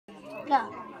Go.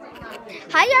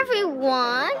 Hi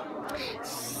everyone.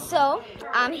 So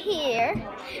I'm here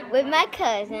with my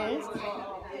cousins.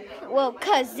 Well,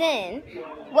 cousin.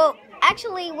 Well,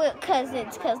 actually with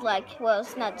cousins,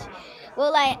 it's not.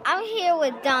 Well, I'm here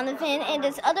with Donovan and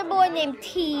this other boy named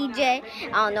TJ. I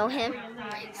don't know him.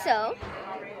 So.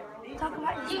 Talk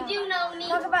about yourself. You do know me.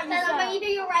 Talk about yourself. I'm going to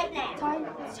you right now.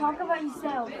 Talk about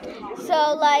yourself.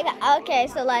 So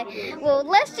well,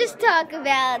 let's just talk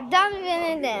about Donovan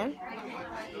and them.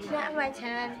 Not my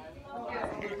turn.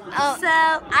 Oh,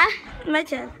 My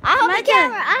turn. I hold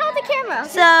the camera.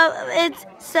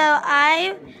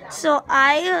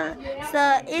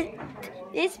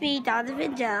 It's me,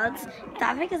 Donovan Jones.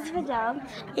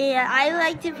 And I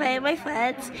like to play with my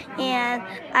friends, and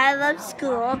I love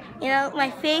school. You know,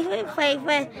 my favorite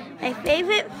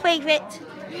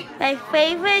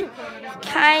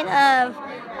kind of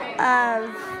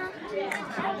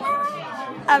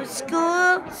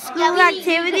school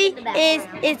activity is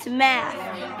it's math.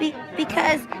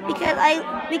 Because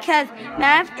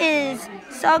math is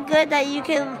so good that you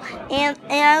can, and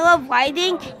I love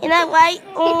writing, and I write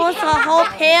almost a whole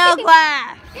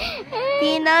paragraph. Do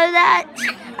you know that?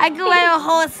 I can write a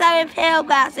whole 7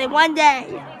 paragraphs in one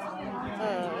day.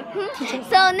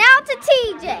 So now to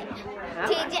TJ.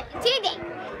 TJ.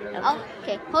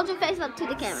 Okay, hold your face up to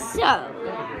the camera. So,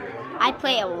 I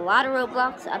play a lot of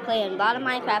Roblox. I play a lot of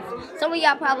Minecraft. Some of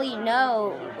y'all probably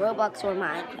know Roblox or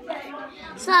Minecraft.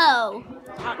 So,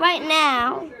 right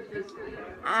now,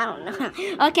 I don't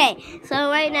know. Okay, so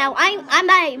right now, I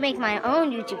might make my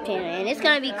own YouTube channel, and it's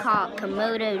gonna be called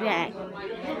Komodo Jack.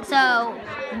 So,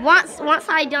 once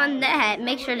I done that,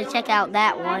 make sure to check out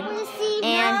that one.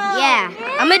 And yeah,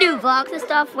 I'm gonna do vlogs and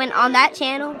stuff on that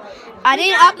channel. I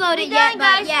didn't upload it yet,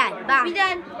 but yeah, bye. We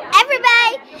done.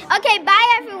 Everybody, okay, bye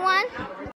everyone.